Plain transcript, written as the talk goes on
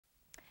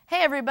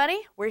Hey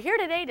everybody, we're here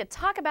today to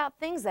talk about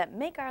things that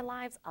make our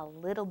lives a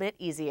little bit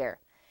easier.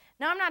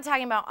 Now I'm not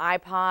talking about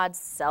iPods,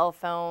 cell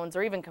phones,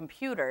 or even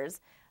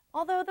computers,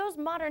 although those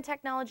modern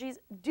technologies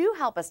do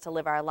help us to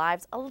live our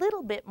lives a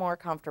little bit more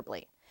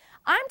comfortably.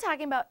 I'm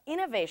talking about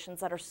innovations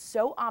that are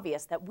so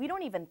obvious that we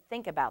don't even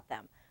think about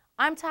them.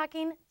 I'm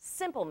talking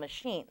simple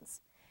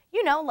machines.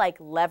 You know, like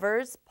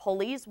levers,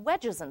 pulleys,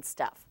 wedges, and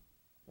stuff.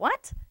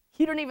 What?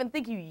 You don't even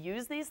think you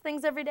use these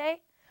things every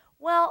day?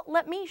 Well,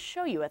 let me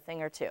show you a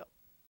thing or two.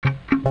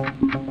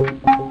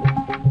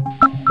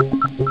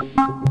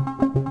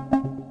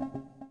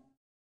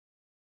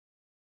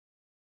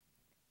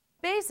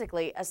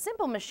 Basically, a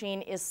simple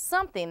machine is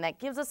something that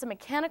gives us a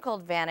mechanical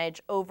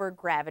advantage over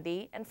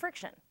gravity and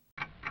friction.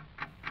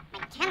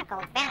 Mechanical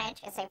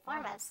advantage is a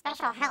form of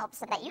special help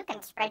so that you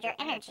can spread your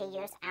energy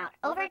use out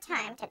over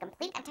time to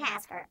complete a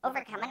task or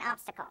overcome an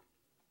obstacle.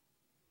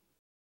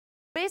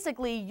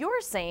 Basically,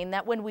 you're saying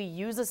that when we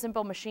use a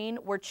simple machine,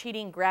 we're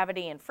cheating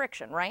gravity and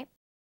friction, right?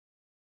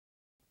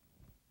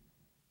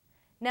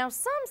 Now,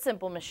 some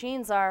simple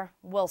machines are,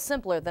 well,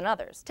 simpler than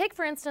others. Take,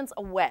 for instance,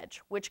 a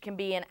wedge, which can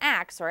be an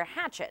axe or a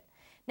hatchet.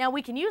 Now,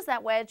 we can use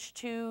that wedge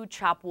to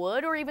chop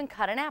wood or even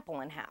cut an apple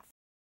in half.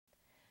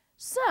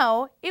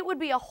 So, it would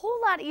be a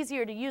whole lot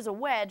easier to use a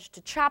wedge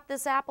to chop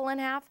this apple in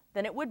half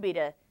than it would be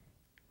to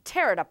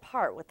tear it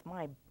apart with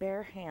my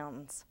bare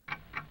hands.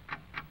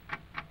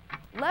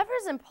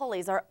 Levers and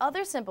pulleys are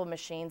other simple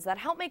machines that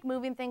help make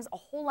moving things a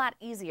whole lot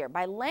easier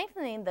by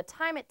lengthening the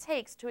time it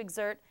takes to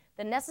exert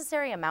the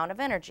necessary amount of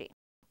energy.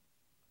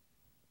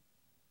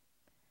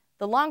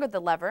 The longer the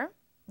lever,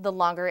 the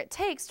longer it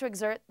takes to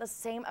exert the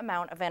same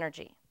amount of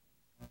energy.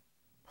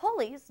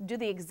 Pulleys do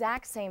the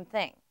exact same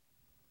thing.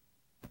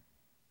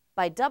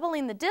 By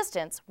doubling the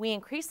distance, we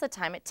increase the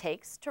time it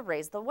takes to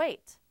raise the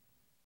weight.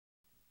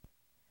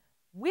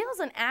 Wheels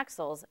and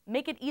axles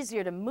make it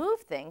easier to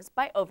move things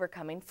by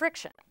overcoming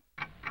friction.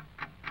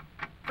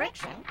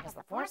 Friction is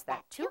the force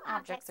that two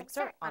objects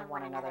exert on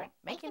one another,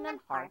 making them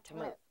hard to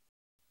move.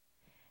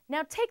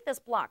 Now take this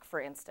block,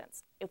 for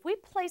instance. If we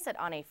place it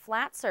on a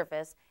flat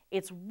surface,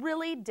 it's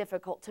really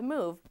difficult to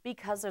move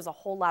because there's a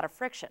whole lot of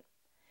friction.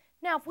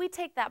 Now, if we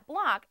take that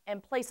block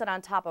and place it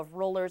on top of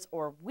rollers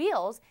or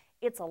wheels,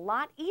 it's a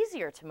lot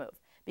easier to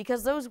move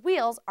because those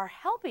wheels are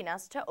helping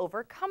us to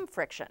overcome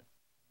friction.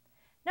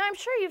 Now, I'm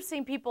sure you've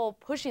seen people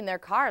pushing their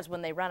cars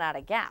when they run out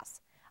of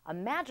gas.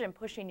 Imagine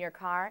pushing your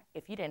car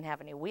if you didn't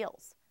have any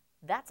wheels.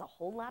 That's a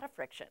whole lot of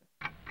friction.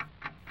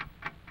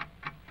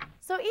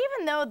 So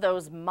even though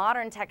those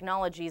modern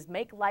technologies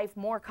make life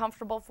more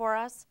comfortable for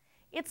us,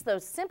 it's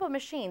those simple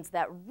machines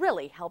that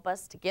really help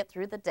us to get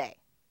through the day.